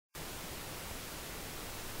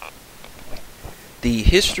The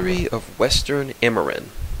History of Western Immoren,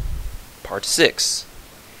 Part 6,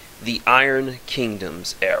 The Iron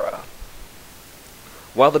Kingdoms Era.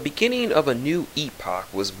 While the beginning of a new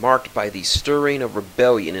epoch was marked by the stirring of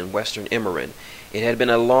rebellion in Western Immoren, it had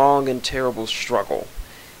been a long and terrible struggle.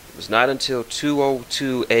 It was not until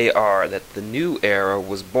 202 AR that the new era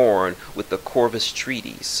was born with the Corvis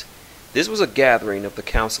Treaties. This was a gathering of the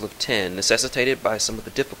Council of Ten, necessitated by some of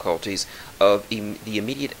the difficulties of the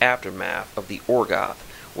immediate aftermath of the orgoth,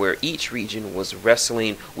 where each region was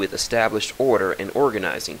wrestling with established order and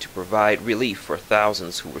organizing to provide relief for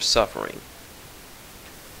thousands who were suffering.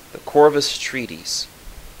 The Corvis Treaties.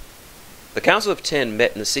 The Council of Ten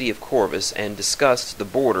met in the city of Corvis and discussed the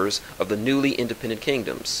borders of the newly independent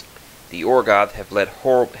kingdoms. The orgoth had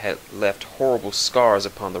left horrible scars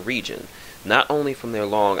upon the region, not only from their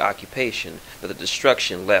long occupation, but the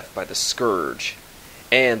destruction left by the Scourge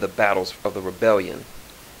and the battles of the rebellion.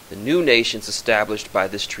 The new nations established by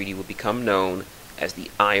this treaty would become known as the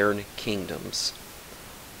Iron Kingdoms.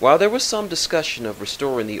 While there was some discussion of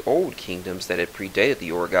restoring the old kingdoms that had predated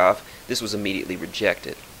the orgoth, this was immediately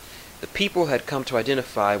rejected. The people had come to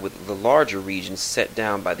identify with the larger regions set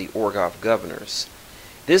down by the orgoth governors.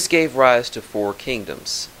 This gave rise to four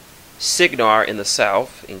kingdoms: Signar in the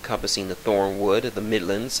south, encompassing the Thornwood, the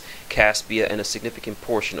Midlands, Caspia, and a significant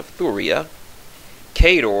portion of Thuria;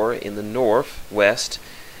 Cador in the north-west,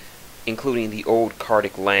 including the old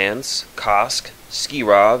Cardic lands, Kosk,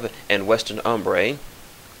 Skirov, and western Umbre;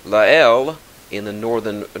 Lael in the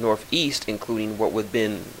northeast, including what would have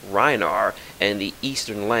been Rhinar and the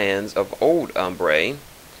eastern lands of Old Umbre;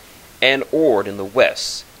 and Ord in the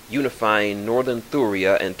west, unifying northern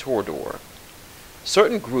Thuria and Tordor.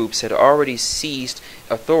 Certain groups had already seized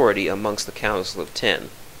authority amongst the Council of Ten.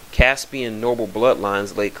 Caspian noble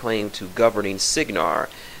bloodlines laid claim to governing Signar,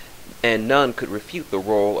 and none could refute the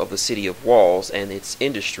role of the City of Walls and its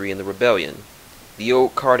industry in the rebellion. The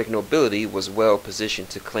old Cardic nobility was well positioned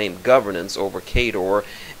to claim governance over Cador,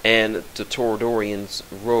 and the Tordorians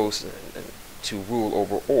rose to rule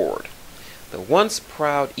over Ord. The once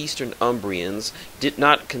proud Eastern Umbrians did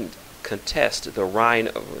not contest the reign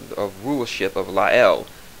of rulership of Lael.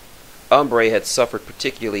 Umbre had suffered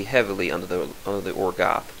particularly heavily under the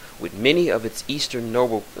orgoth, with many of its eastern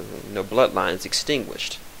noble bloodlines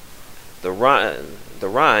extinguished. The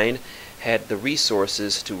Rhine had the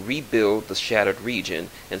resources to rebuild the shattered region,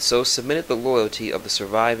 and so cemented the loyalty of the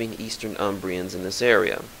surviving Eastern Umbrians in this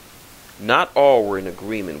area. Not all were in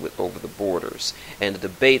agreement over the borders, and the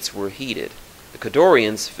debates were heated. The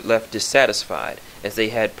Cadorians left dissatisfied, as they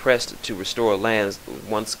had pressed to restore lands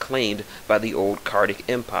once claimed by the old Cardic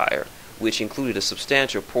Empire, which included a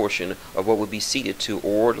substantial portion of what would be ceded to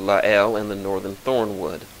Ord, Lael, and the northern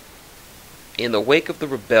Thornwood. In the wake of the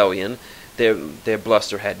rebellion, their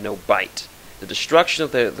bluster had no bite. The destruction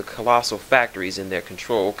of the colossal factories in their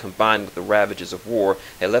control, combined with the ravages of war,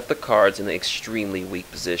 had left the Cards in an extremely weak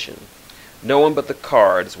position. No one but the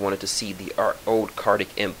Cards wanted to see the old Cardic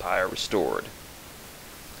Empire restored.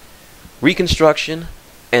 Reconstruction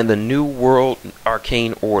and the New World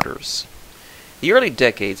Arcane Orders. The early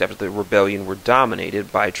decades after the rebellion were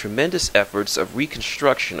dominated by tremendous efforts of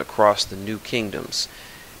reconstruction across the new kingdoms.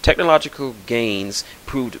 Technological gains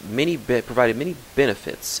provided many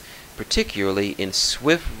benefits, particularly in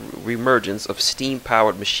swift reemergence of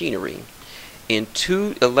steam-powered machinery. In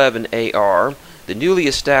 211 AR, the newly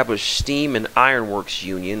established Steam and Ironworks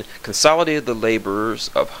Union consolidated the laborers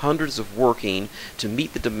of hundreds of working to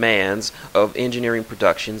meet the demands of engineering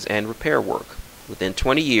productions and repair work. Within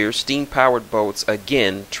 20 years, steam-powered boats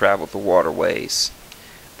again traveled the waterways.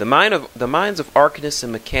 The minds of arcanists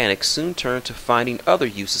and mechanics soon turned to finding other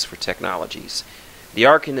uses for technologies. The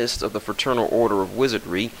arcanists of the Fraternal Order of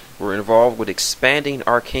Wizardry were involved with expanding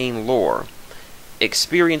arcane lore.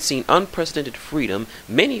 Experiencing unprecedented freedom,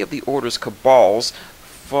 many of the Order's cabals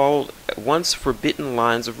followed once forbidden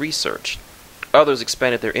lines of research. Others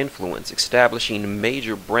expanded their influence, establishing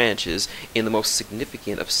major branches in the most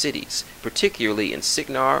significant of cities, particularly in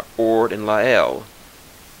Signar, Ord, and Lael.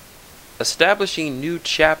 Establishing new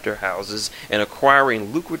chapter houses and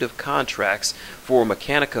acquiring lucrative contracts for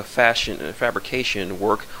mechanica fabrication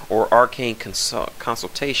work or arcane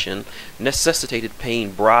consultation necessitated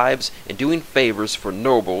paying bribes and doing favors for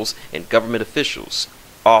nobles and government officials,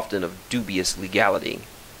 often of dubious legality.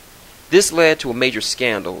 This led to a major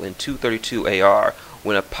scandal in 232 AR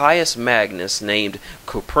when a pious magnus named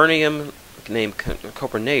Copernicum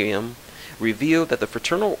revealed that the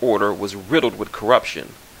Fraternal Order was riddled with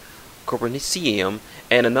corruption. Copernicum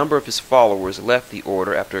and a number of his followers left the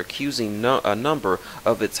order after accusing a number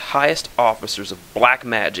of its highest officers of black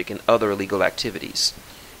magic and other illegal activities.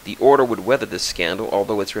 The The order would weather this scandal,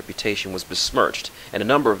 although its reputation was besmirched, and a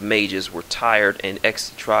number of mages were tried and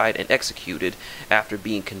executed after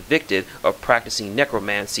being convicted of practicing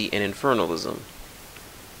necromancy and infernalism.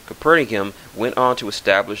 Copernicus went on to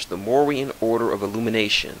establish the Moravian Order of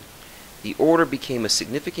Illumination. The order became a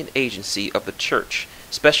significant agency of the Church,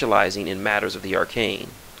 specializing in matters of the arcane.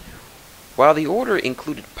 While the order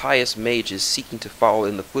included pious mages seeking to follow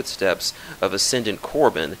in the footsteps of ascendant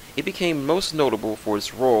Corban, it became most notable for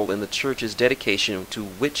its role in the Church's dedication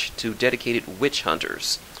to dedicated witch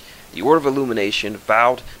hunters. The Order of Illumination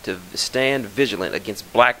vowed to stand vigilant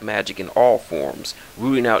against black magic in all forms,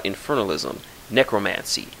 rooting out infernalism,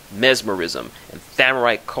 necromancy, mesmerism, and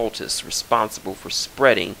Thamorite cultists responsible for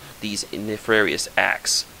spreading these nefarious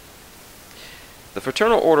acts. The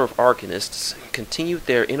Fraternal Order of Arcanists continued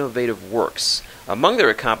their innovative works. Among their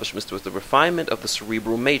accomplishments was the refinement of the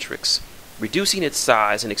cerebral matrix. Reducing its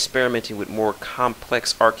size and experimenting with more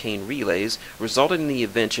complex arcane relays resulted in the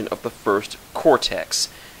invention of the first cortex,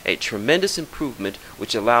 a tremendous improvement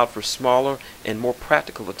which allowed for smaller and more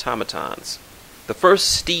practical automatons. The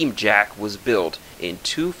first steam jack was built in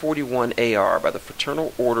 241 AR by the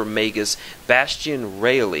Fraternal Order Magus Bastian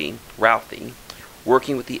Raley,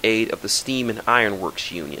 working with the aid of the Steam and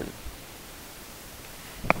Ironworks Union.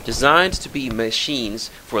 Designed to be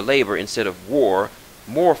machines for labor instead of war,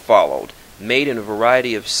 more followed, made in a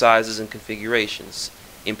variety of sizes and configurations.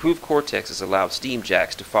 Improved cortexes allowed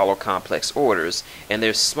steamjacks to follow complex orders, and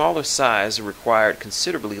their smaller size required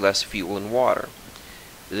considerably less fuel and water.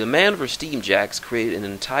 The demand for steamjacks created an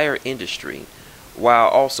entire industry, while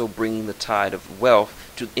also bringing the tide of wealth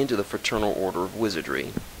into the Fraternal Order of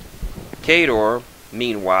Wizardry. Cador,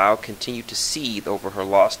 meanwhile, continued to seethe over her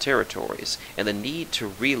lost territories, and the need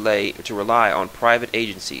to rely on private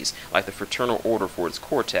agencies like the Fraternal Order for its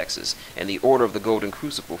cortexes, and the Order of the Golden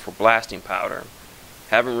Crucible for blasting powder.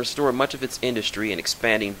 Having restored much of its industry and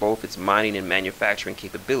expanding both its mining and manufacturing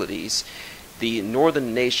capabilities, the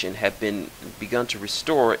northern nation had begun to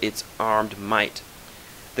restore its armed might.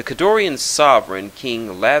 The Cadorian sovereign,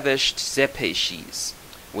 King Lavish Zepeshes,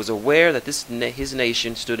 was aware that his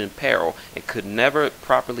nation stood in peril and could never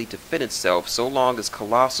properly defend itself so long as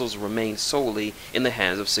colossals remained solely in the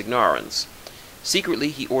hands of Signarans. Secretly,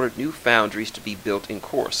 he ordered new foundries to be built in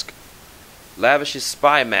Korsk. Lavish's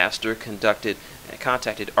spy master contacted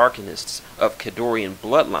arcanists of Cadorian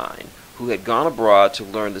bloodline who had gone abroad to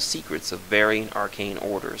learn the secrets of varying arcane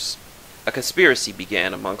orders. A conspiracy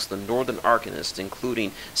began amongst the northern arcanists,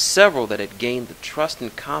 including several that had gained the trust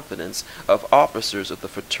and confidence of officers of the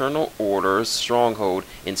Fraternal Order's stronghold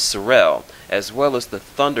in Sorel, as well as the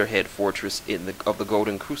Thunderhead fortress of the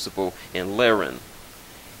Golden Crucible in Leren.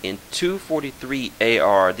 In 243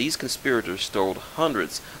 AR, these conspirators stole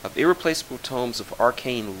hundreds of irreplaceable tomes of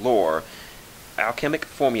arcane lore, alchemic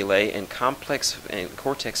formulae, and complex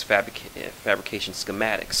cortex fabrication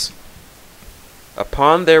schematics.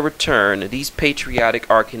 Upon their return, these patriotic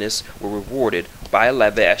arcanists were rewarded by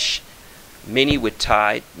Lavesh, many with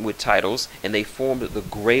titles, and they formed the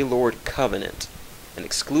Grey Lord Covenant, an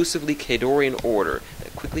exclusively Cadorian order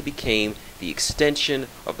that quickly became the extension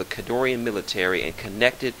of the Cadorian military and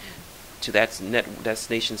connected to that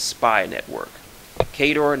nation's spy network.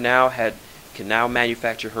 Cador can now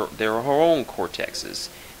manufacture their own cortexes,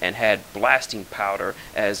 and had blasting powder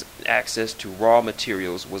as access to raw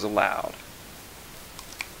materials was allowed.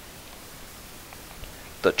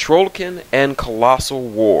 The Trollkin and Colossal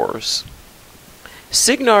Wars.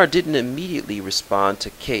 Signar didn't immediately respond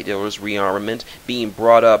to Cador's rearmament, being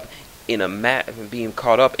caught up in a massive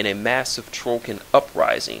Trollkin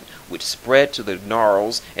uprising, which spread to the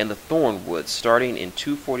Gnarls and the Thornwoods starting in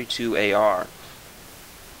 242 AR.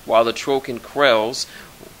 While the Trollkin Krells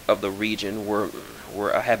of the region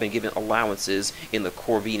had been given allowances in the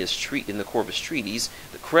Corvis Treaties,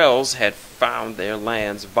 the Krells had found their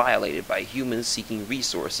lands violated by humans seeking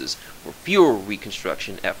resources for fewer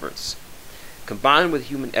reconstruction efforts. Combined with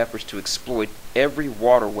human efforts to exploit every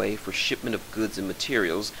waterway for shipment of goods and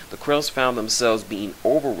materials, the Krells found themselves being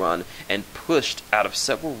overrun and pushed out of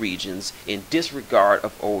several regions in disregard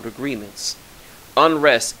of old agreements.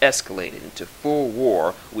 Unrest escalated into full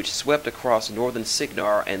war, which swept across northern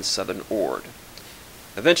Signar and southern Ord.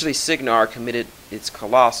 Eventually, Signar committed its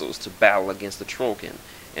colossals to battle against the Trollkin,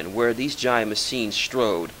 and where these giant machines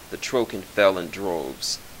strode, the Trollkin fell in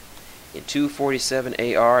droves. In 247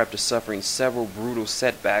 AR, after suffering several brutal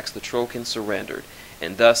setbacks, the Trollkin surrendered,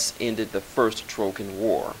 and thus ended the First Trollkin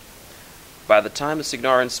War. By the time the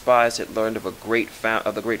Signaran spies had learned of the great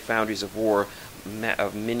foundries of war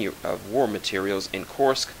materials in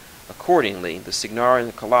Korsk, accordingly, the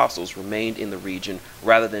Signaran colossals remained in the region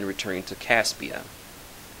rather than returning to Caspia.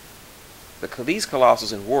 These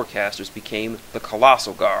colossals and warcasters became the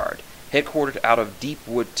Colossal Guard, headquartered out of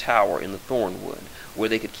Deepwood Tower in the Thornwood, where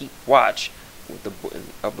they could keep watch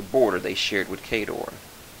of the border they shared with Kador.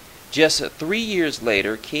 Just 3 years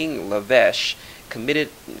later, King Lavesh committed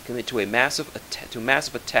to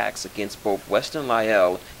massive attacks against both Western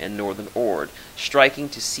Lyell and Northern Ord, striking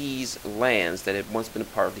to seize lands that had once been a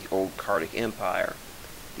part of the old Cardic Empire.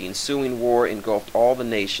 The ensuing war engulfed all the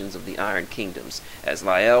nations of the Iron Kingdoms, as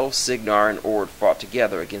Lyell, Signar, and Ord fought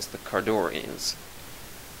together against the Cardorians.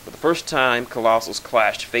 For the first time, Colossals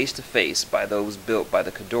clashed face to face by those built by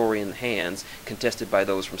the Cardorian hands, contested by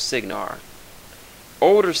those from Signar.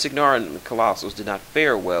 Older Signaran Colossals did not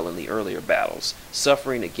fare well in the earlier battles,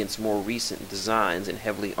 suffering against more recent designs and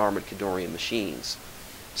heavily armored Cardorian machines.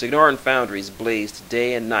 Signaran foundries blazed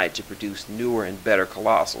day and night to produce newer and better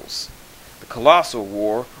Colossals. The Colossal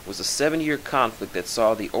War was a 7-year conflict that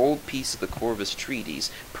saw the old peace of the Corvis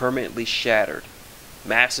Treaties permanently shattered.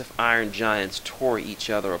 Massive iron giants tore each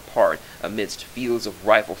other apart amidst fields of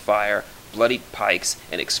rifle fire, bloodied pikes,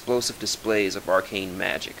 and explosive displays of arcane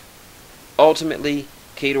magic. Ultimately,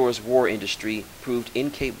 Kador's war industry proved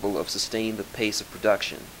incapable of sustaining the pace of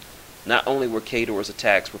production. Not only were Kador's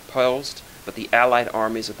attacks repulsed, but the allied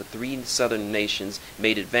armies of the 3 southern nations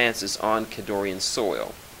made advances on Kadorian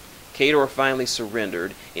soil. Kador finally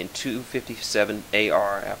surrendered in 257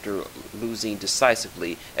 AR after losing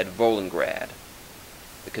decisively at Volyngrad.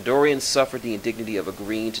 The Kadorians suffered the indignity of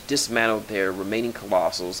agreeing to dismantle their remaining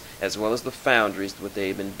colossals as well as the foundries where they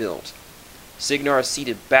had been built. Signar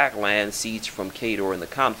ceded back land sieged from Kador in the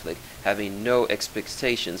conflict, having no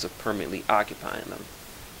expectations of permanently occupying them.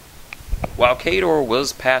 While Kador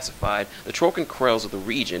was pacified, the Trokan Krells of the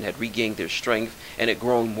region had regained their strength and had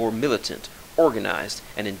grown more militant, organized,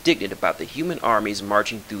 and indignant about the human armies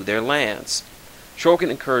marching through their lands.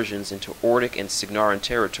 Trokan incursions into Ordic and Signaran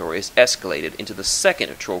territories escalated into the Second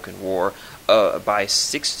Trokan War by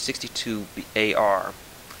 662 AR.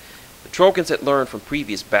 The Trokans had learned from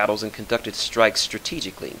previous battles and conducted strikes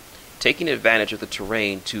strategically, taking advantage of the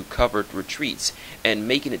terrain to covered retreats and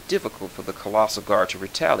making it difficult for the Colossal Guard to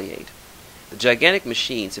retaliate. The gigantic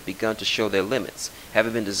machines had begun to show their limits,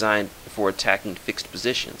 having been designed for attacking fixed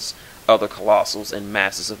positions, other colossals, and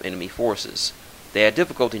masses of enemy forces. They had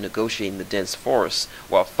difficulty negotiating the dense forests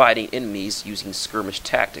while fighting enemies using skirmish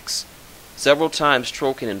tactics. Several times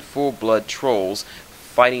Trokan and full-blood trolls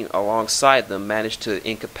fighting alongside them managed to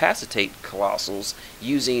incapacitate colossals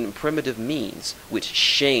using primitive means, which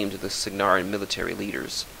shamed the Signaran military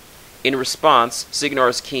leaders. In response,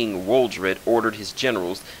 Signar's king Woldred ordered his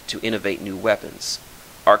generals to innovate new weapons.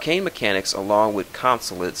 Arcane mechanics, along with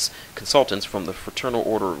consultants from the Fraternal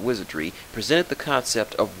Order of Wizardry, presented the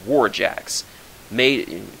concept of warjacks,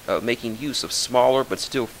 making use of smaller but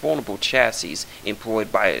still vulnerable chassis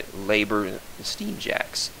employed by labor and steam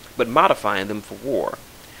jacks, but modifying them for war.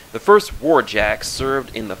 The first warjacks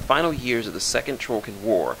served in the final years of the Second Trokan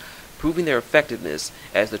War, proving their effectiveness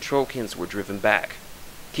as the Trokans were driven back.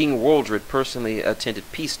 King Woldred personally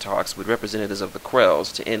attended peace talks with representatives of the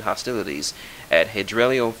Krells to end hostilities at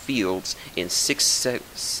Hedrelion Fields in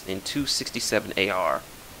 267 AR.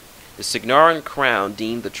 The Signaran crown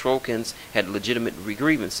deemed the Trokans had legitimate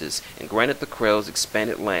grievances and granted the Krells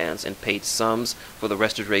expanded lands and paid sums for the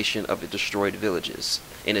restoration of the destroyed villages,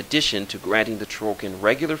 in addition to granting the Trokan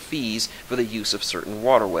regular fees for the use of certain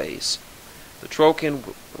waterways. The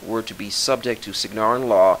Trokan were to be subject to Signaran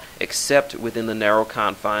law except within the narrow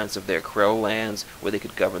confines of their Krell lands where they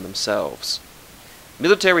could govern themselves.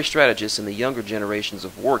 Military strategists and the younger generations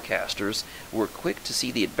of warcasters were quick to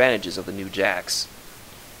see the advantages of the new jacks.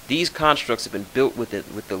 These constructs had been built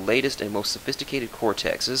with the latest and most sophisticated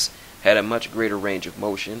cortexes, had a much greater range of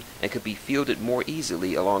motion, and could be fielded more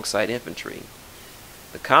easily alongside infantry.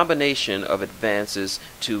 The combination of advances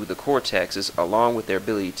to the cortexes, along with their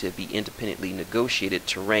ability to be independently negotiated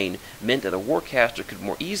terrain, meant that a warcaster could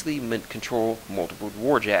more easily control multiple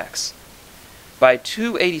warjacks. By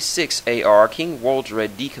 286 AR, King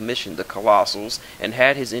Woldred decommissioned the Colossals and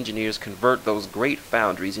had his engineers convert those great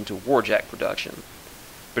foundries into warjack production.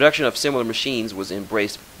 Production of similar machines was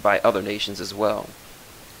embraced by other nations as well.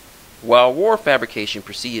 While war fabrication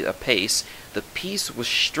proceeded apace, the peace was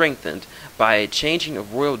strengthened by a changing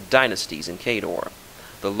of royal dynasties in Kador.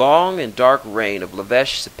 The long and dark reign of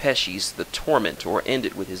Lavesh Sepeshis the Tormentor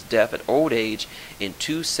ended with his death at old age in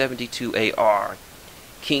 272 AR.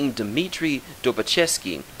 King Dmitry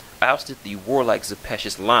Dobacheski ousted the warlike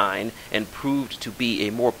Zepeshis line and proved to be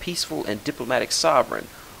a more peaceful and diplomatic sovereign,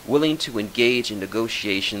 willing to engage in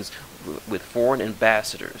negotiations with foreign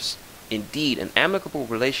ambassadors. Indeed, an amicable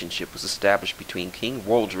relationship was established between King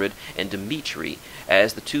Waldred and Dmitri,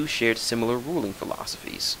 as the two shared similar ruling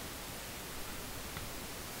philosophies.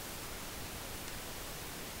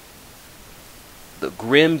 The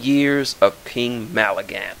grim years of King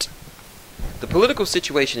Malagant. The political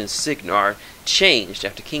situation in Signar changed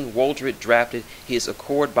after King Waldred drafted his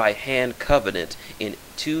Accord by Hand Covenant in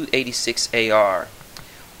 286 AR.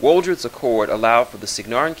 Waldred's accord allowed for the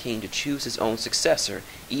Signarin king to choose his own successor,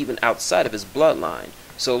 even outside of his bloodline,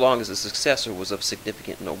 so long as the successor was of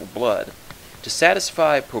significant noble blood. To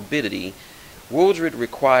satisfy probity, Waldred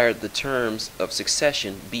required the terms of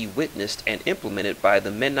succession be witnessed and implemented by the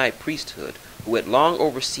Mennonite priesthood, who had long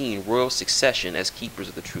overseen royal succession as keepers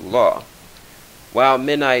of the true law. While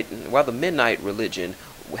the Mennonite religion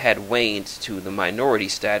had waned to the minority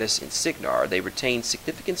status in Signar, they retained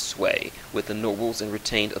significant sway with the nobles and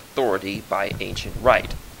retained authority by ancient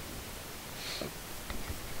right.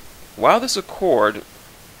 While this accord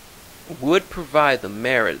would prove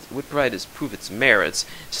its merits,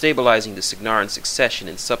 stabilizing the Signarin succession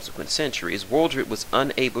in subsequent centuries, Waldred was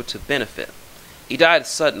unable to benefit. He died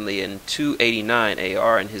suddenly in 289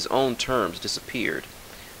 AR, and his own terms disappeared.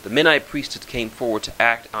 The Mennonite priesthood came forward to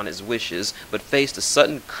act on his wishes, but faced a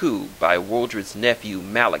sudden coup by Waldred's nephew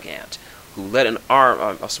Malagant, who led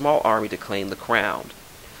a small army to claim the crown.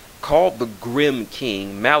 Called the Grim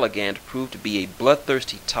King, Malagant proved to be a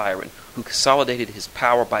bloodthirsty tyrant who consolidated his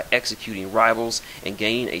power by executing rivals and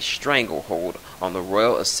gaining a stranglehold on the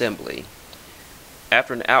royal assembly.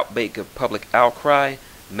 After an outbreak of public outcry,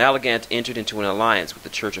 Malagant entered into an alliance with the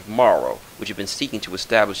Church of Morrow, which had been seeking to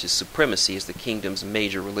establish his supremacy as the kingdom's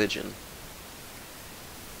major religion.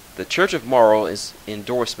 The Church of Morrow's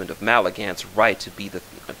endorsement of Malagant's right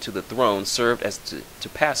to the throne served as to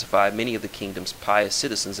pacify many of the kingdom's pious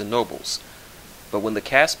citizens and nobles. But when the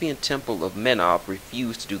Caspian temple of Menov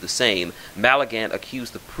refused to do the same, Malagant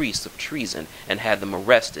accused the priests of treason and had them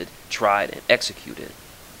arrested, tried, and executed.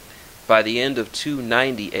 By the end of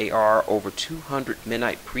 290 AR, over 200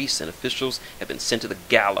 Mennonite priests and officials had been sent to the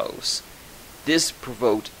gallows. This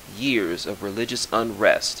provoked years of religious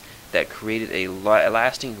unrest that created a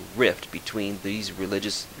lasting rift between these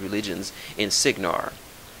religions in Signar.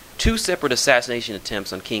 Two separate assassination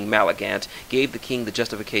attempts on King Malagant gave the king the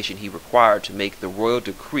justification he required to make the royal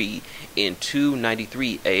decree in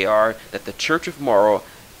 293 AR that the Church of Morrow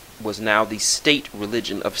was now the state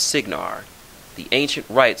religion of Signar. The ancient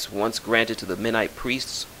rights once granted to the Mennonite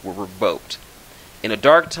priests were revoked. In a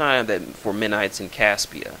dark time for Mennonites in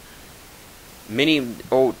Caspia, many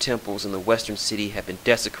old temples in the western city had been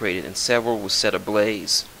desecrated and several were set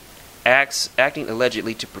ablaze. Acting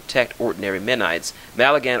allegedly to protect ordinary Mennonites,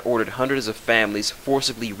 Malagant ordered hundreds of families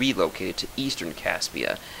forcibly relocated to eastern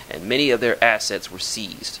Caspia, and many of their assets were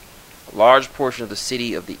seized. A large portion of the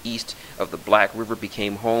city of the east of the Black River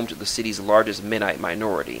became home to the city's largest Mennonite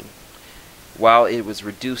minority. While this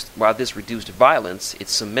reduced violence, it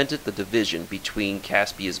cemented the division between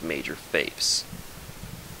Caspia's major faiths.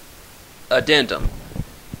 Addendum: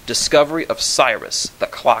 Discovery of Cyrus, the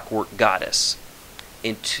clockwork goddess.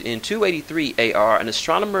 In 283 AR, an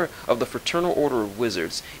astronomer of the Fraternal Order of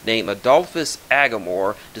Wizards named Adolphus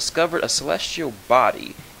Agamor discovered a celestial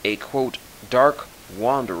body, a quote, dark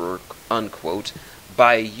wanderer, unquote,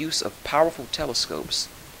 by use of powerful telescopes.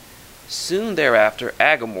 Soon thereafter,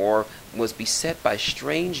 Agamor was beset by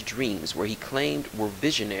strange dreams where he claimed were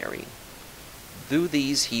visionary. Through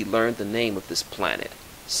these he learned the name of this planet,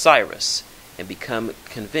 Cyrus, and became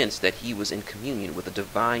convinced that he was in communion with a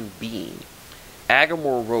divine being.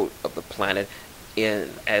 Agamor wrote of the planet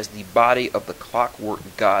as the body of the clockwork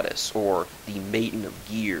goddess, or the maiden of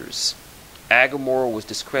years. Agamor was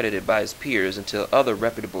discredited by his peers until other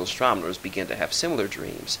reputable astronomers began to have similar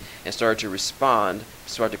dreams and started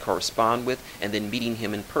to correspond with and then meeting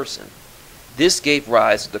him in person. This gave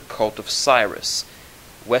rise to the cult of Cyrus,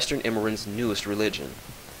 Western Immoren's newest religion.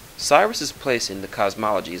 Cyrus's place in the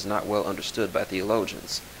cosmology is not well understood by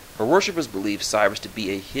theologians. Her worshippers believe Cyrus to be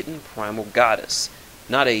a hidden primal goddess,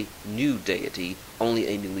 not a new deity, only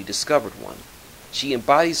a newly discovered one. She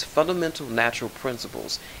embodies fundamental natural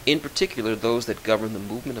principles, in particular those that govern the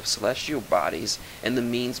movement of celestial bodies and the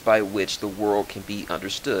means by which the world can be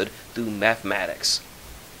understood through mathematics.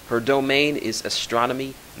 Her domain is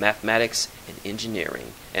astronomy, mathematics, and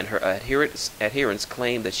engineering, and her adherents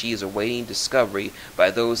claim that she is awaiting discovery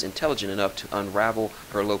by those intelligent enough to unravel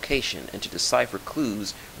her location and to decipher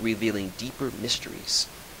clues revealing deeper mysteries.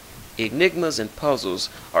 Enigmas and puzzles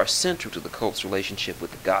are central to the cult's relationship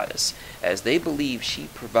with the goddess, as they believe she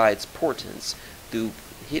provides portents through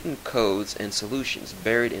hidden codes and solutions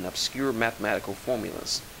buried in obscure mathematical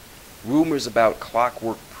formulas. Rumors about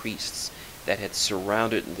clockwork priests that had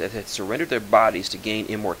surrendered their bodies to gain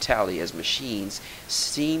immortality as machines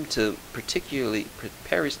seemed to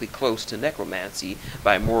perilously close to necromancy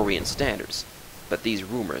by Moorian standards, but these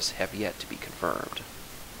rumors have yet to be confirmed.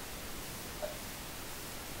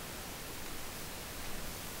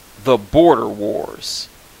 The Border Wars.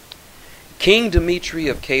 King Dmitri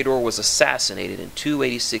of Cador was assassinated in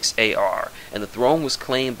 286 AR, and the throne was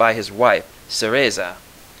claimed by his wife, Cereza.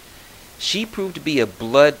 She proved to be a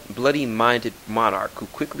bloody-minded monarch who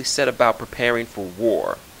quickly set about preparing for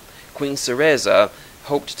war. Queen Cereza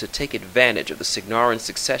hoped to take advantage of the Signaran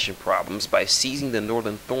succession problems by seizing the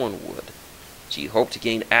northern Thornwood. She hoped to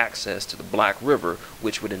gain access to the Black River,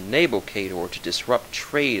 which would enable Cador to disrupt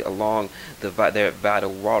trade along their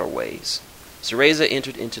vital waterways. Cereza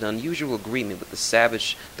entered into an unusual agreement with the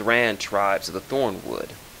savage Thran tribes of the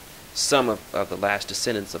Thornwood, some of the last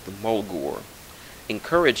descendants of the Mulgur,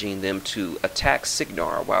 encouraging them to attack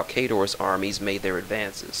Signar while Cador's armies made their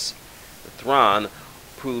advances. The Thran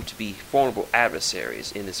proved to be formidable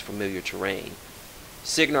adversaries in this familiar terrain.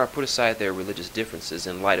 Signar put aside their religious differences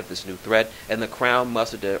in light of this new threat, and the crown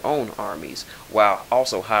mustered their own armies, while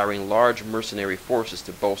also hiring large mercenary forces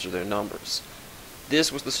to bolster their numbers.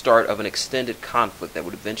 This was the start of an extended conflict that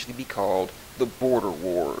would eventually be called the Border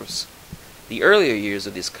Wars. The earlier years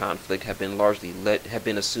of this conflict have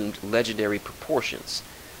been assumed legendary proportions.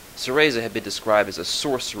 Cereza had been described as a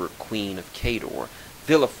sorcerer queen of Cador,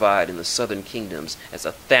 vilified in the southern kingdoms as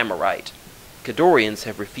a Thammarite. Cadorians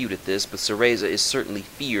have refuted this, but Cereza is certainly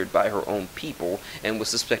feared by her own people and was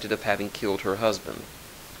suspected of having killed her husband.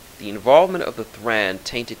 The involvement of the Thran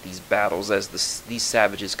tainted these battles as these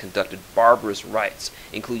savages conducted barbarous rites,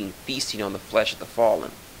 including feasting on the flesh of the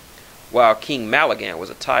fallen. While King Malagan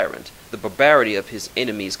was a tyrant, the barbarity of his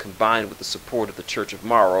enemies combined with the support of the Church of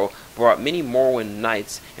Morrow brought many Morwen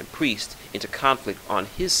knights and priests into conflict on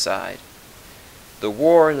his side. The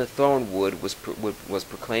war in the Thornwood was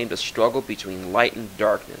proclaimed a struggle between light and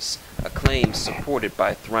darkness, a claim supported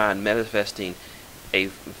by Thran manifesting a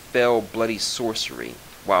fell bloody sorcery,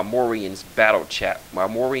 while Moorian battle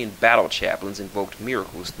chaplains invoked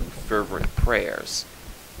miracles through fervent prayers.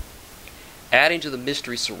 Adding to the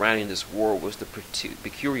mystery surrounding this war was the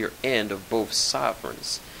peculiar end of both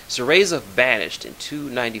sovereigns. Cereza vanished in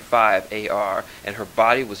 295 AR, and her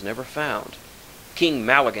body was never found. King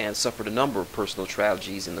Malagan suffered a number of personal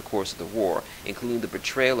tragedies in the course of the war, including the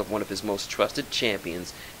betrayal of one of his most trusted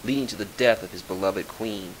champions, leading to the death of his beloved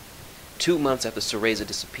queen. 2 months after Cereza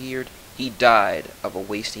disappeared, he died of a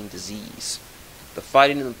wasting disease. The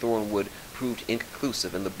fighting in the Thornwood proved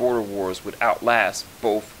inconclusive, and the border wars would outlast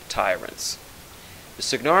both tyrants. The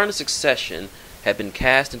Signaran succession had been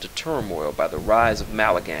cast into turmoil by the rise of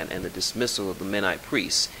Malagan and the dismissal of the Menite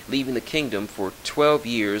priests, leaving the kingdom for 12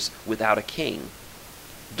 years without a king.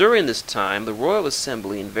 During this time, the Royal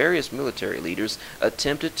Assembly and various military leaders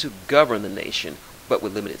attempted to govern the nation, but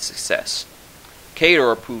with limited success.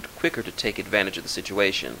 Cador proved quicker to take advantage of the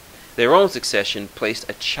situation. Their own succession placed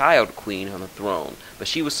a child queen on the throne, but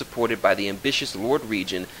she was supported by the ambitious Lord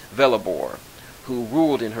Regent Velibor, who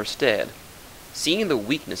ruled in her stead. Seeing the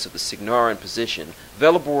weakness of the Signaran position,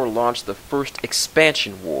 Velibor launched the First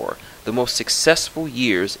Expansion War, the most successful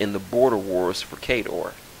years in the border wars for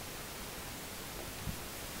Cador.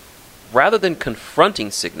 Rather than confronting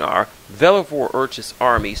Signar, Velibor urged his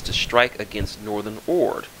armies to strike against Northern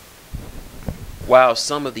Ord. While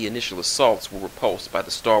some of the initial assaults were repulsed by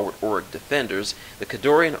the stalwart Auric defenders, the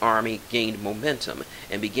Cadorian army gained momentum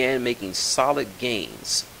and began making solid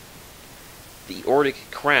gains. The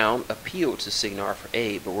Ordic crown appealed to Signar for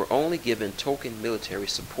aid, but were only given token military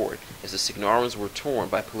support as the Signarans were torn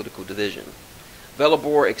by political division.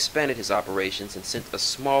 Velibor expanded his operations and sent a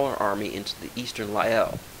smaller army into the eastern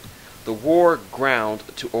Lael. The war ground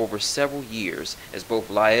to over several years as both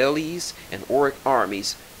Laelese and Auric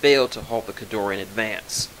armies failed to halt the Cadorian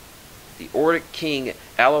advance. The Ordic king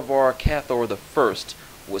Alavar Cathor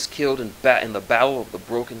I was killed in the Battle of the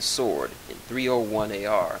Broken Sword in 301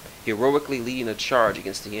 AR, heroically leading a charge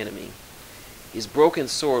against the enemy. His broken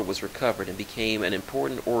sword was recovered and became an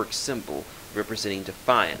important Auric symbol representing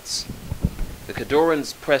defiance. The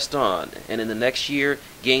Cadorians pressed on, and in the next year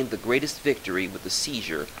gained the greatest victory with the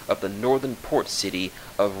seizure of the northern port city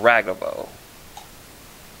of Ragavo.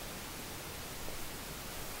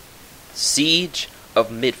 Siege of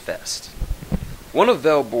Midfest. One of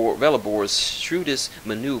Velibor's shrewdest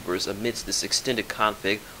maneuvers amidst this extended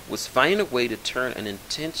conflict was finding a way to turn an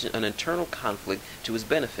internal conflict to his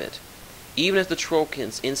benefit. Even as the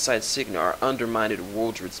Trollkins inside Signar undermined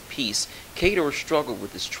Woldred's peace, Cador struggled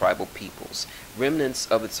with his tribal peoples, remnants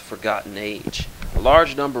of its forgotten age. A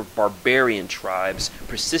large number of barbarian tribes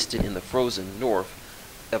persisted in the frozen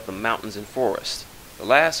north of the mountains and forests. The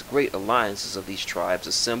last great alliances of these tribes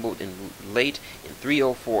assembled late in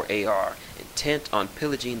 304 AR, intent on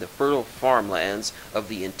pillaging the fertile farmlands of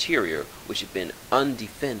the interior which had been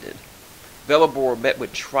undefended. Velibor met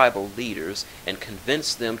with tribal leaders and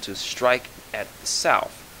convinced them to strike at the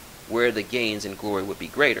south, where the gains in glory would be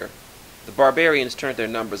greater. The barbarians turned their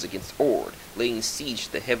numbers against Ord, laying siege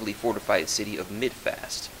to the heavily fortified city of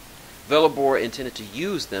Midfast. Velibor intended to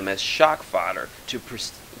use them as shock fodder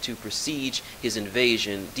to besiege his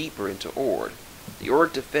invasion deeper into Ord. The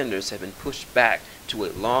Ord defenders had been pushed back to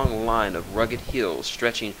a long line of rugged hills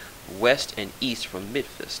stretching west and east from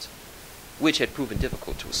Midfast, which had proven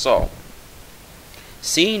difficult to assault.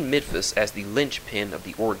 Seeing Midfast as the linchpin of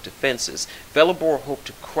the Ord defenses, Velibor hoped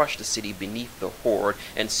to crush the city beneath the horde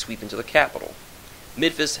and sweep into the capital.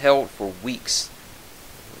 Midfast held for weeks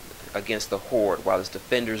against the horde while its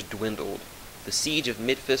defenders dwindled. The siege of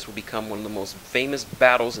Midfast would become one of the most famous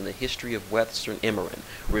battles in the history of Western Immoren,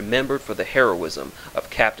 remembered for the heroism of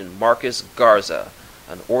Captain Marcus Garza,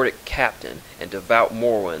 an Ordic captain and devout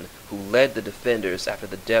Morin who led the defenders after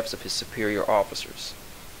the deaths of his superior officers.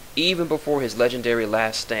 Even before his legendary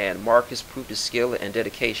last stand, Marcus proved his skill and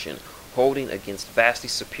dedication, holding against vastly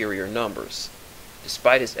superior numbers.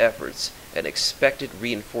 Despite his efforts, an expected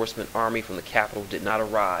reinforcement army from the capital did not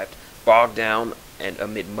arrive, bogged down and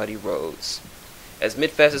amid muddy roads. As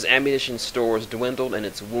Midfast's ammunition stores dwindled and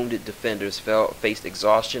its wounded defenders faced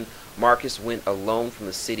exhaustion, Marcus went alone from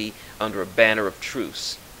the city under a banner of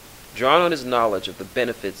truce. Drawn on his knowledge of the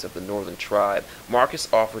benefits of the northern tribe, Marcus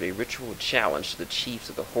offered a ritual challenge to the chiefs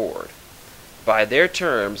of the horde. By their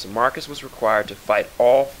terms, Marcus was required to fight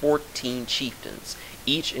all 14 chieftains,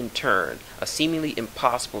 each in turn, a seemingly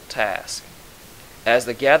impossible task. As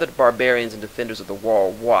the gathered barbarians and defenders of the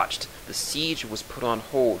wall watched, the siege was put on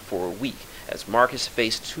hold for a week as Marcus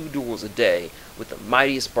faced 2 duels a day with the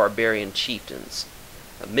mightiest barbarian chieftains.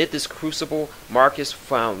 Amid this crucible, Marcus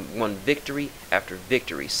won victory after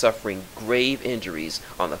victory, suffering grave injuries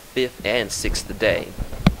on the 5th and 6th day.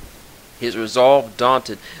 His resolve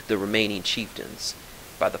daunted the remaining chieftains.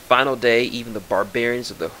 By the final day, even the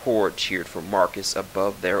barbarians of the horde cheered for Marcus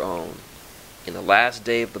above their own. In the last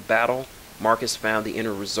day of the battle, Marcus found the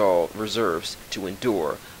inner reserves to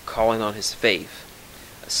endure, calling on his faith.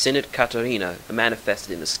 Ascended Catarina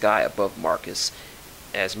manifested in the sky above Marcus,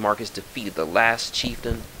 as Marcus defeated the last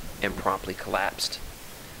chieftain and promptly collapsed.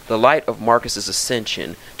 The light of Marcus's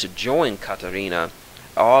ascension to join Catarina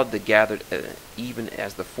awed the gathered even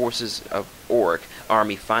as the forces of Auric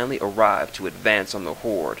army finally arrived to advance on the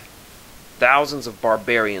horde. Thousands of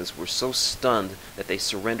barbarians were so stunned that they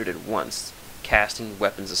surrendered at once, casting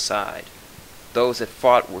weapons aside. Those that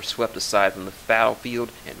fought were swept aside from the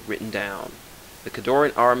battlefield and written down. The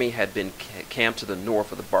Cadorian army had been camped to the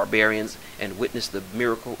north of the barbarians and witnessed the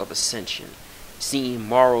miracle of ascension. Seeing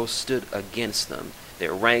Maro stood against them,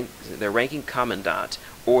 their ranking commandant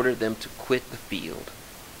ordered them to quit the field.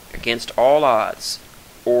 Against all odds,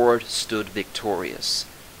 Ord stood victorious.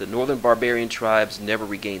 The northern barbarian tribes never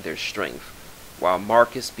regained their strength, while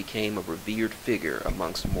Marcus became a revered figure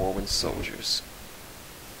amongst Morwen's soldiers.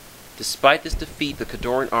 Despite this defeat, the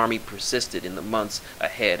Cadorian army persisted in the months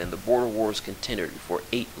ahead, and the border wars continued for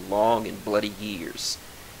 8 long and bloody years.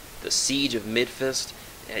 The siege of Midfast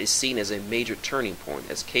is seen as a major turning point,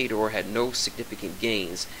 as Cador had no significant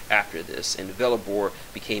gains after this, and Velibor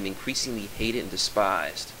became increasingly hated and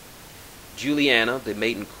despised. Juliana, the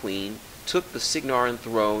Maiden Queen, took the Signarin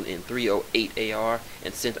throne in 308 AR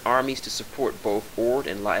and sent armies to support both Ord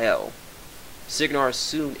and Lael. Signar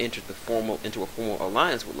soon entered into a formal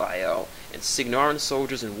alliance with Lael, and Signarin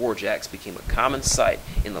soldiers and warjacks became a common sight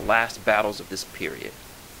in the last battles of this period.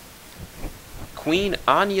 Queen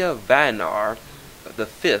Anya Vanar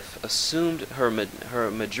V assumed her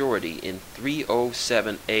majority in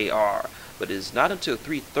 307 AR, but it is not until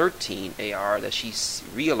 313 AR that she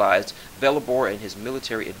realized Velibor and his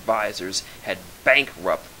military advisors had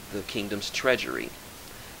bankrupted the kingdom's treasury.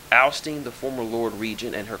 Ousting the former Lord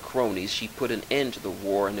Regent and her cronies, she put an end to the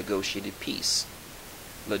war and negotiated peace.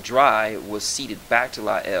 Ladrai was ceded back to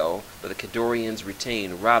Lael, but the Cadorians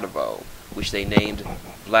retained Radovo, which they named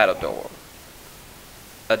Vladodor.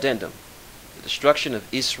 Addendum: the destruction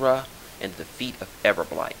of Isra and the defeat of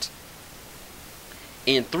Everblight.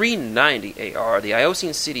 In 390 AR, the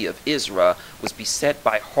Iosian city of Isra was beset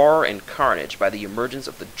by horror and carnage by the emergence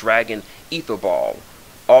of the dragon Ethobal,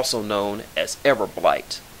 also known as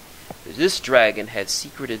Everblight. This dragon had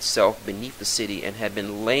secreted itself beneath the city and had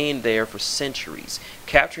been laying there for centuries,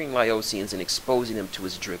 capturing Laosians and exposing them to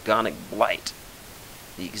its draconic blight.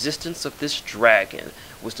 The existence of this dragon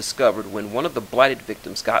was discovered when one of the blighted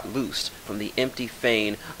victims got loose from the empty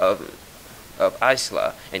fane of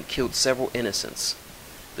Isla and killed several innocents.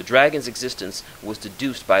 The dragon's existence was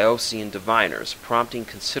deduced by Osean diviners, prompting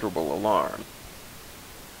considerable alarm.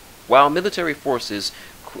 While military forces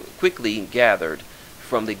quickly gathered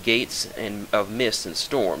from the gates of mist and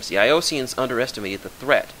storms, the Iosians underestimated the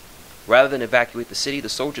threat. Rather than evacuate the city, the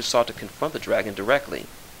soldiers sought to confront the dragon directly.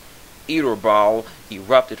 Edorbal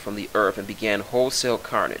erupted from the earth and began wholesale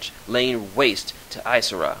carnage, laying waste to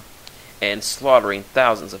Isera and slaughtering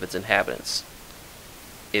thousands of its inhabitants.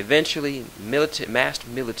 Eventually, massed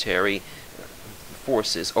military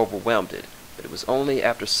forces overwhelmed it, but it was only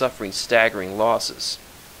after suffering staggering losses.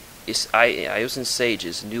 Iosian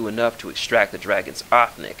sages knew enough to extract the dragon's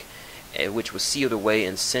Othnic, which was sealed away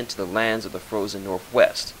and sent to the lands of the frozen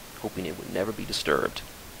northwest, hoping it would never be disturbed.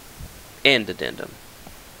 End addendum.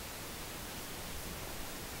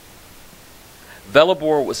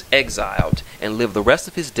 Velibor was exiled and lived the rest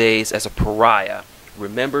of his days as a pariah,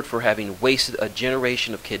 remembered for having wasted a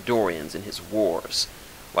generation of Kedorians in his wars.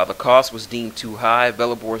 While the cost was deemed too high,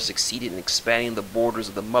 Velibor succeeded in expanding the borders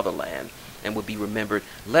of the motherland and would be remembered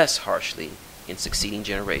less harshly in succeeding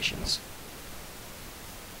generations.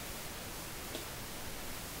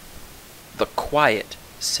 The Quiet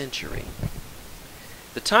Century.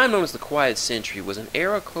 The time known as the Quiet Century was an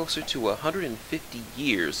era closer to 150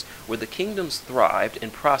 years where the kingdoms thrived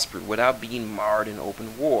and prospered without being marred in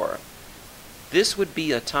open war. This would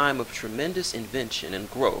be a time of tremendous invention and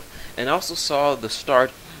growth, and also saw the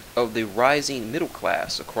start of the rising middle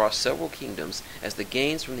class across several kingdoms as the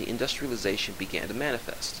gains from the industrialization began to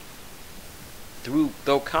manifest.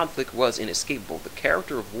 Though conflict was inescapable, the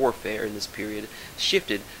character of warfare in this period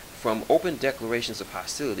shifted from open declarations of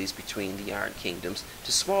hostilities between the Iron Kingdoms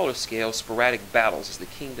to smaller-scale sporadic battles as the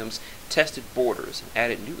kingdoms tested borders and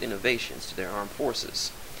added new innovations to their armed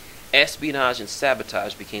forces. Espionage and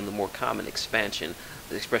sabotage became the more common expression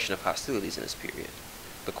of hostilities in this period.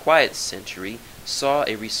 The Quiet Century saw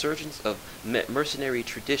a resurgence of mercenary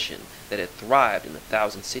tradition that had thrived in the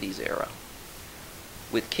Thousand Cities era.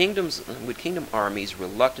 With kingdom armies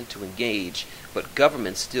reluctant to engage, but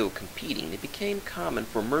governments still competing, it became common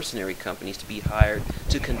for mercenary companies to be hired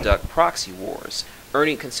to conduct proxy wars,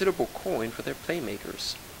 earning considerable coin for their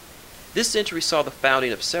playmakers. This century saw the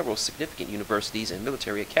founding of several significant universities and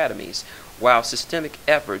military academies, while systemic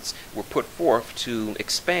efforts were put forth to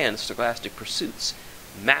expand scholastic pursuits,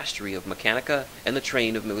 mastery of mechanica, and the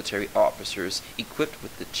training of military officers equipped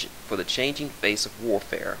for the changing face of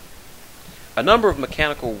warfare. A number of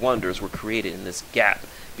mechanical wonders were created in this gap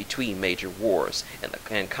between major wars and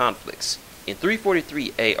conflicts. In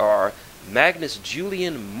 343 AR, Magnus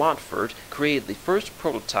Julian Montfort created the first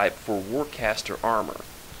prototype for Warcaster armor.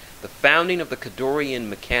 The founding of the Cadorian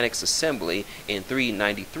Mechanics Assembly in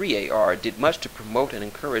 393 AR did much to promote and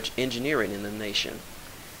encourage engineering in the nation.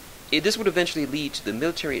 This would eventually lead to the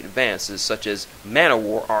military advances such as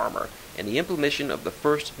man-of-war armor and the implementation of the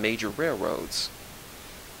first major railroads.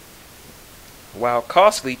 While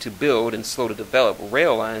costly to build and slow to develop,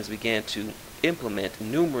 rail lines began to be implemented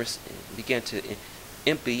in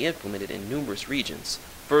numerous regions,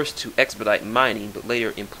 first to expedite mining, but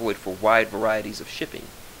later employed for wide varieties of shipping.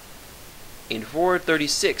 In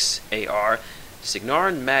 436 AR,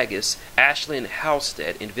 Signarn Magus Ashlyn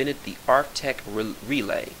Halstead invented the Arctech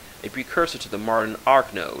relay, a precursor to the modern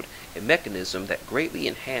ArcNode, a mechanism that greatly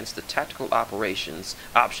enhanced the tactical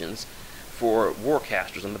options for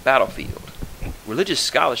warcasters on the battlefield. Religious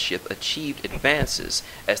scholarship achieved advances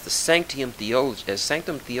as sanctum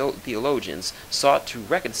theologians sought to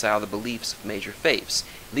reconcile the beliefs of major faiths,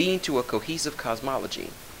 leading to a cohesive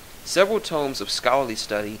cosmology. Several tomes of scholarly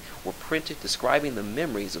study were printed describing the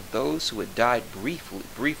memories of those who had died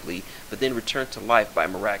briefly but then returned to life by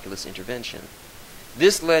miraculous intervention.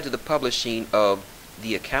 This led to the publishing of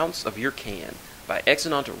The Accounts of Urkan by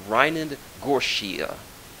Exonant Reinand Gorshia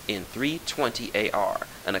in 320 AR,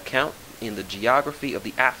 an account in the geography of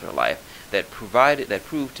the afterlife that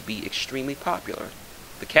proved to be extremely popular.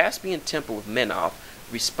 The Caspian Temple of Menoth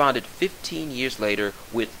responded 15 years later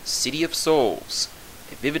with City of Souls,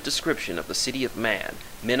 a vivid description of the city of man,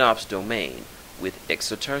 Menoph's domain, with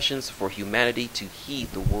exhortations for humanity to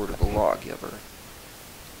heed the word of the lawgiver.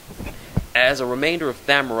 As a remainder of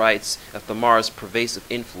Thamar's pervasive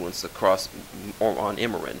influence on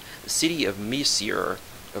Immoren, the city of Mercier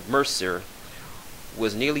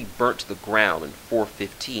was nearly burnt to the ground in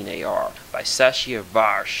 415 AR by Sashir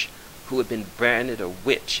Varsh, who had been branded a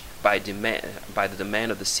witch by the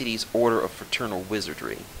demand of the city's order of fraternal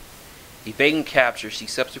wizardry. Evading capture, she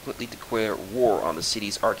subsequently declared war on the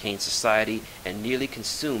city's arcane society and nearly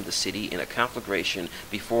consumed the city in a conflagration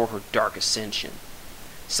before her dark ascension.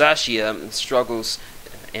 Sashia's struggles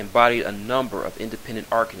embodied a number of independent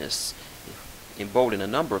arcanists emboldened a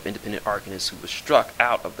number of independent arcanists who were struck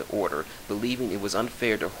out of the order, believing it was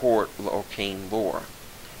unfair to hoard arcane lore.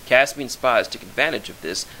 Caspian spies took advantage of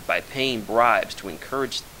this by paying bribes to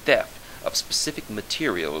encourage theft of specific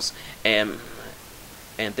materials and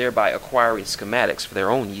thereby acquiring schematics for their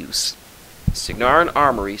own use. Signarin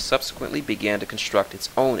Armory subsequently began to construct its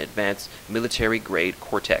own advanced military-grade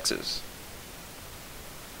cortexes.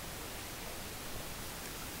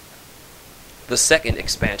 The Second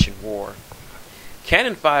Expansion War.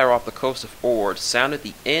 Cannon fire off the coast of Ord sounded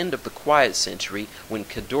the end of the Quiet Century when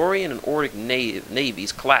Cadorian and Ordic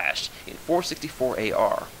navies clashed in 464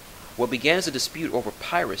 AR. What began as a dispute over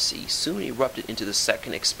piracy soon erupted into the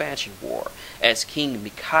Second Expansion War, as King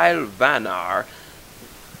Mikhail Vanar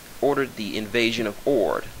ordered the invasion of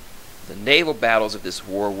Ord. The naval battles of this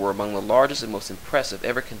war were among the largest and most impressive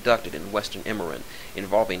ever conducted in western Immoren,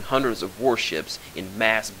 involving hundreds of warships in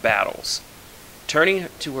mass battles. Turning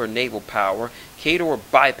to her naval power, Cador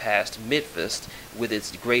bypassed Midfist with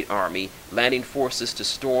its great army, landing forces to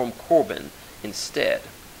storm Corbin instead.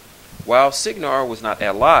 While Signar was not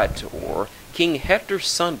allied to Or, King Hector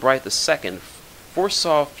Sunbright II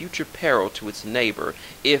foresaw future peril to its neighbor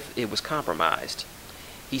if it was compromised.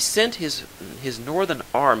 He sent his northern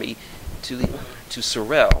army to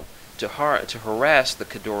Sorel to harass the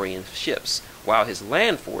Cadorian ships, while his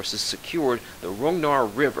land forces secured the Rungnar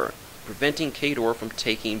River, preventing Cador from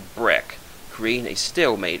taking Breck, creating a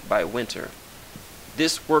stalemate by winter.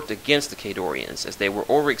 This worked against the Cadorians, as they were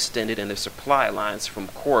overextended and their supply lines from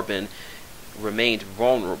Corbin remained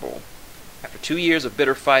vulnerable. After 2 years of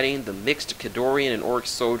bitter fighting, the mixed Cadorian and Orc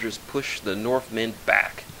soldiers pushed the Northmen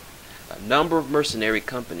back. A number of mercenary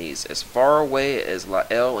companies as far away as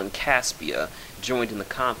Lael and Caspia joined in the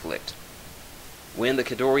conflict. When the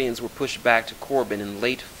Cadorians were pushed back to Corbin in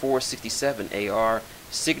late 467 AR,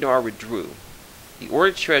 Signar withdrew. The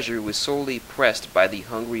Orc treasury was sorely pressed by the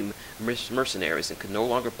hungry mercenaries and could no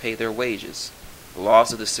longer pay their wages. The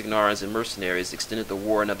loss of the Signarans and mercenaries extended the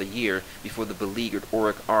war another year before the beleaguered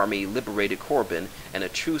Auric army liberated Corbin, and a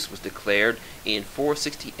truce was declared in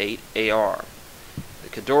 468 AR. The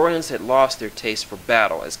Cadorians had lost their taste for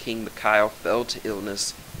battle as King Mikhail fell to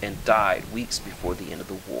illness and died weeks before the end of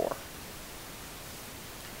the war.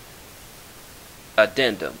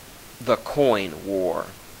 Addendum: The Coin War.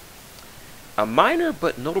 A minor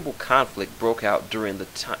but notable conflict broke out during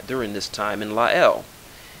this time in Lael.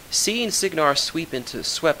 Seeing Signar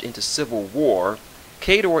swept into civil war,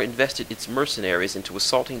 Cador invested its mercenaries into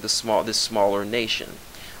assaulting this smaller nation.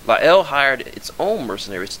 Lael hired its own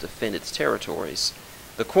mercenaries to defend its territories.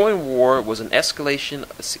 The Coin War was an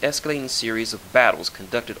escalating series of battles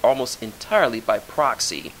conducted almost entirely by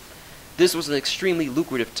proxy. This was an extremely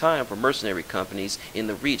lucrative time for mercenary companies in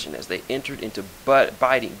the region as they entered into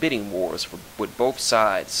bidding wars with both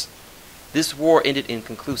sides. This war ended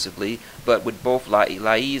inconclusively, but with both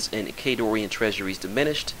Lai's and Cadorian treasuries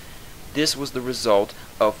diminished, this was the result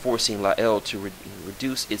of forcing Lael to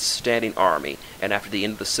reduce its standing army, and after the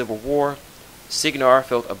end of the civil war, Signar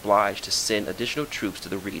felt obliged to send additional troops to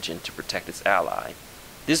the region to protect its ally.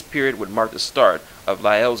 This period would mark the start of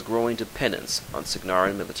Lael's growing dependence on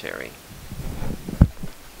Signaran military.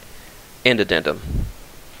 End addendum.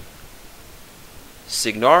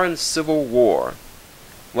 Signaran Civil War.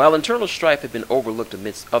 While internal strife had been overlooked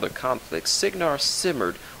amidst other conflicts, Signar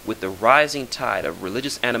simmered with the rising tide of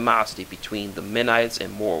religious animosity between the Menites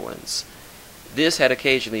and Morwans. This had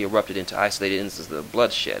occasionally erupted into isolated instances of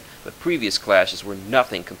bloodshed, but previous clashes were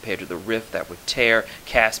nothing compared to the rift that would tear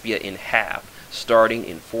Caspia in half, starting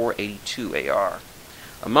in 482 AR.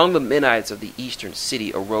 Among the Menites of the eastern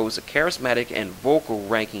city arose a charismatic and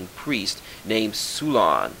vocal-ranking priest named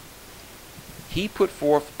Sulan. He put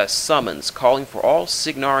forth a summons calling for all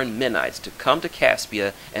Signaran Menites to come to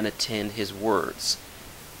Caspia and attend his words.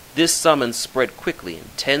 This summons spread quickly,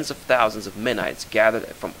 and tens of thousands of Menites gathered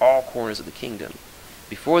from all corners of the kingdom.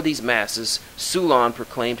 Before these masses, Sulan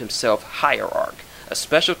proclaimed himself Hierarch, a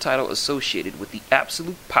special title associated with the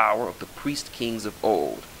absolute power of the priest-kings of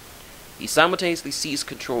old. He simultaneously seized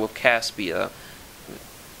control of Caspia,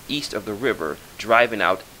 east of the river, driving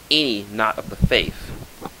out any not of the faith.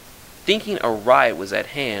 Thinking a riot was at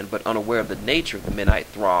hand, but unaware of the nature of the Menite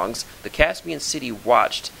throngs, the Caspian City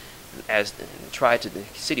Watch tried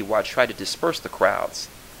to disperse the crowds.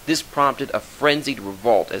 This prompted a frenzied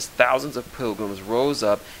revolt as thousands of pilgrims rose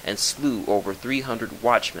up and slew over 300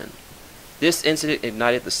 watchmen. This incident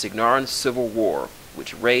ignited the Signaran Civil War,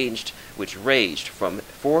 which raged from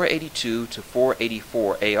 482 to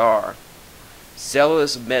 484 AR.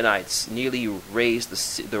 Zealous Mennonites nearly razed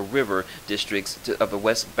the river districts of the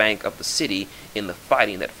west bank of the city in the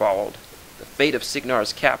fighting that followed. The fate of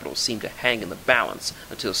Signar's capital seemed to hang in the balance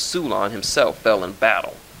until Sulon himself fell in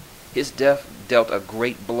battle. His death dealt a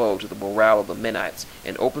great blow to the morale of the Mennonites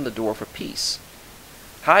and opened the door for peace.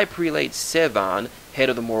 High Prelate Sevan, head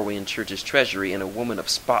of the Moravian Church's treasury and a woman of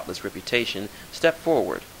spotless reputation, stepped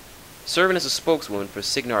forward. Serving as a spokeswoman for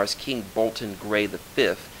Signar's king Bolton Grey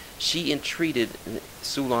V, she entreated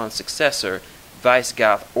Sulon's successor,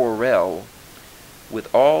 Vicegoth Aurel,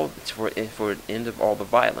 for an end of all the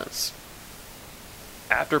violence.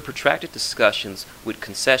 After protracted discussions with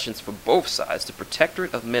concessions from both sides, the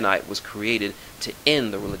Protectorate of Mennite was created to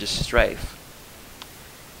end the religious strife.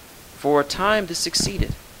 For a time this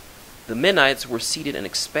succeeded. The Mennonites were ceded an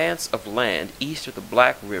expanse of land east of the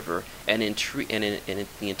Black River and in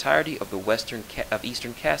the entirety of the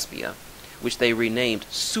eastern Caspia, which they renamed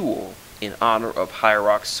Sul in honor of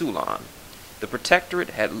Hierarch Sulon. The Protectorate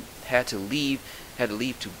had to leave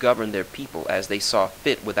to govern their people as they saw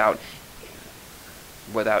fit without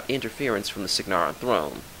interference from the Signaran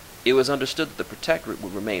throne. It was understood that the Protectorate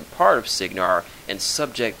would remain part of Signar and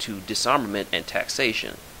subject to disarmament and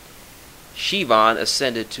taxation. Shivan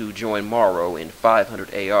ascended to join Morrow in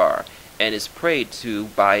 500 AR and is prayed to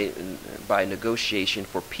by negotiation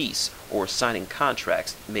for peace or signing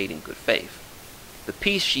contracts made in good faith. The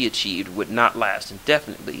peace she achieved would not last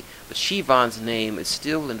indefinitely, but Shivan's name is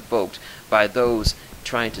still invoked by those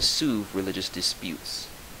trying to soothe religious disputes.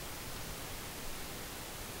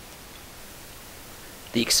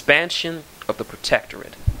 The expansion of the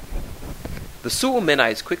Protectorate. The Sul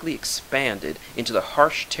Mennonites quickly expanded into the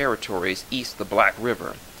harsh territories east of the Black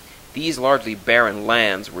River. These largely barren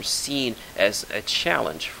lands were seen as a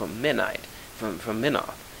challenge from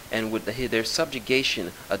Menoth, and with their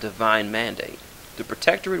subjugation a divine mandate. The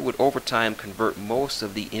Protectorate would over time convert most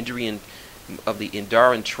of the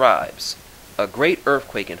Indaran tribes. A great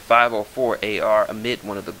earthquake in 504 AR amid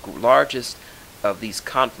one of the largest of these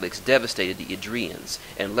conflicts devastated the Idrians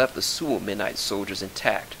and left the Sul Mennonite soldiers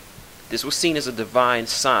intact. This was seen as a divine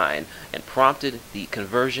sign and prompted the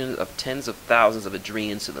conversion of tens of thousands of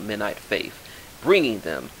Idrians to the Mennonite faith, bringing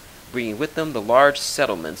with them the large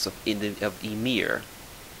settlements of Emir.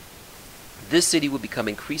 This city would become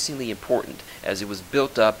increasingly important as it was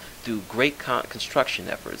built up through great construction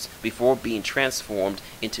efforts before being transformed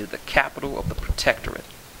into the capital of the Protectorate.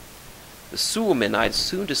 The Sul Mennonites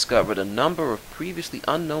soon discovered a number of previously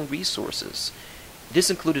unknown resources. This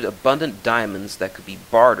included abundant diamonds that could be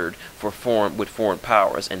bartered with foreign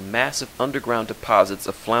powers and massive underground deposits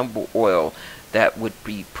of flammable oil that would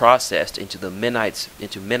be processed into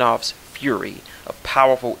Menoph's fury, a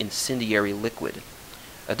powerful incendiary liquid.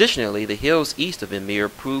 Additionally, the hills east of Emir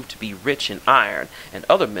proved to be rich in iron and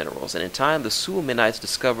other minerals, and in time the Sul Mennonites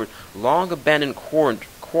discovered long-abandoned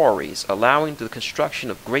quarries, allowing the construction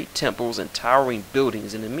of great temples and towering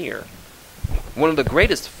buildings in Emir. One of the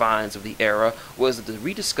greatest finds of the era was the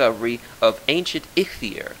rediscovery of ancient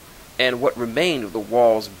Ithir and what remained of the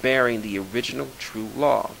walls bearing the original true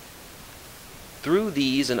law. Through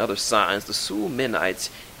these and other signs, the Sul Mennonites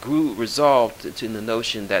grew resolved to the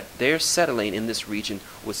notion that their settling in this region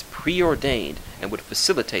was preordained and would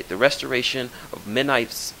facilitate the restoration of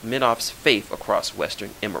Menoph's faith across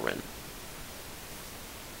western Immoren.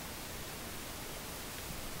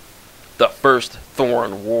 The First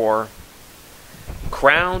Thorn War.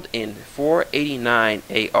 Crowned in 489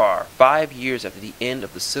 AR, 5 years after the end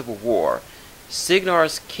of the Civil War,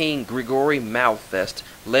 Signar's king Grigori Malfest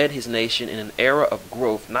led his nation in an era of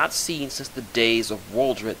growth not seen since the days of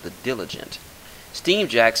Woldred the Diligent.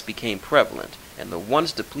 Steamjacks became prevalent, and the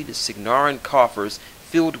once depleted Signaran coffers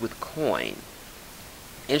filled with coin.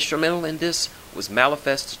 Instrumental in this was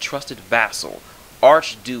Malfest's trusted vassal,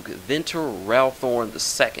 Archduke Vinter Ralthorn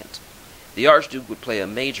II. The Archduke would play a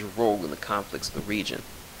major role in the conflicts of the region.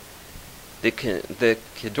 The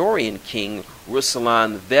Kedorian king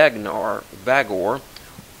Ruslan Vigor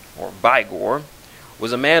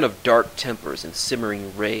was a man of dark tempers and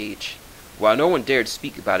simmering rage. While no one dared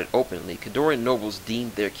speak about it openly, Kedorian nobles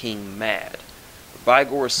deemed their king mad.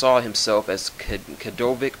 Vigor saw himself as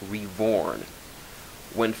Kedovic Reborn.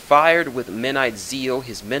 When fired with Mennonite zeal,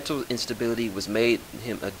 his mental instability was made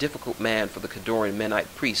him a difficult man for the Kedorian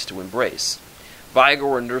Mennonite priests to embrace.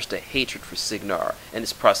 Vigor nursed a hatred for Signar and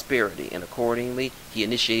its prosperity, and accordingly he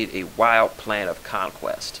initiated a wild plan of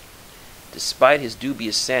conquest. Despite his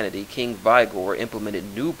dubious sanity, King Vigor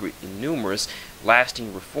implemented numerous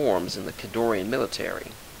lasting reforms in the Kedorian military.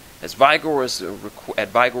 At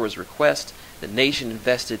Vigor's request, the nation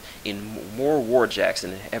invested in more warjacks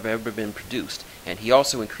than have ever been produced, and he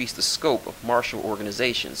also increased the scope of martial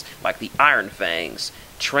organizations like the Iron Fangs,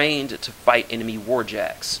 trained to fight enemy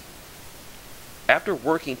warjacks. After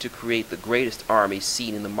working to create the greatest army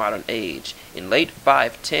seen in the modern age, in late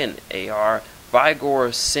 510 AR,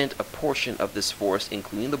 Vigor sent a portion of this force,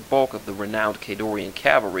 including the bulk of the renowned Cadorian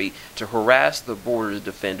cavalry, to harass the border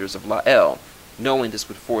defenders of Lael, knowing this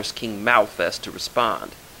would force King Malfest to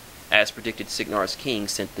respond. As predicted, Signar's king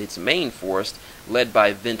sent its main force, led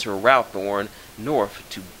by Ventur Routhorn, north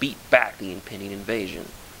to beat back the impending invasion.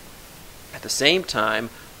 At the same time,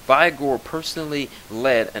 Vigor personally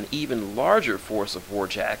led an even larger force of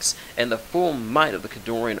warjacks and the full might of the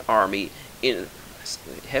Cadorian army in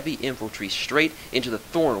heavy infantry straight into the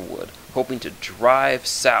Thornwood, hoping to drive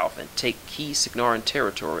south and take key Signaran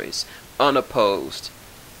territories, unopposed.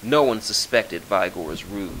 No one suspected Vigor's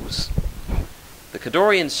ruse. The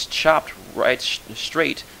Cadorians chopped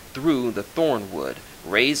straight through the Thornwood,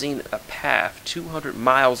 raising a path 200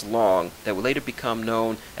 miles long that would later become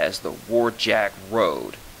known as the Warjack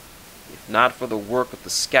Road. If not for the work of the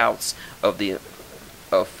scouts of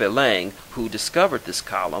Phelang, who discovered this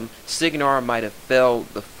column, Signar might have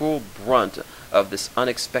felt the full brunt of this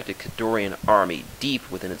unexpected Cadorian army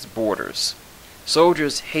deep within its borders.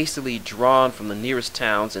 Soldiers hastily drawn from the nearest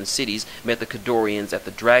towns and cities met the Cadorians at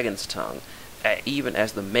the Dragon's Tongue, even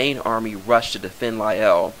as the main army rushed to defend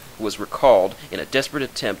Lael, who was recalled in a desperate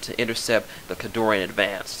attempt to intercept the Cadorian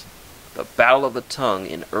advance. The Battle of the Tongue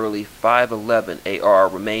in early 511 AR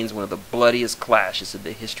remains one of the bloodiest clashes in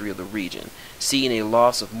the history of the region, seeing a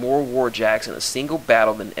loss of more warjacks in a single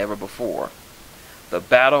battle than ever before. The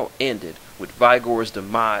battle ended with Vigor's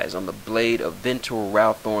demise on the blade of Ventur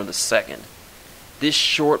Routhorn II. This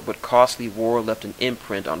short but costly war left an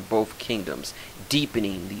imprint on both kingdoms,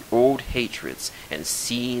 deepening the old hatreds and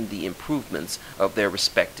seeing the improvements of their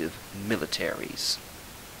respective militaries.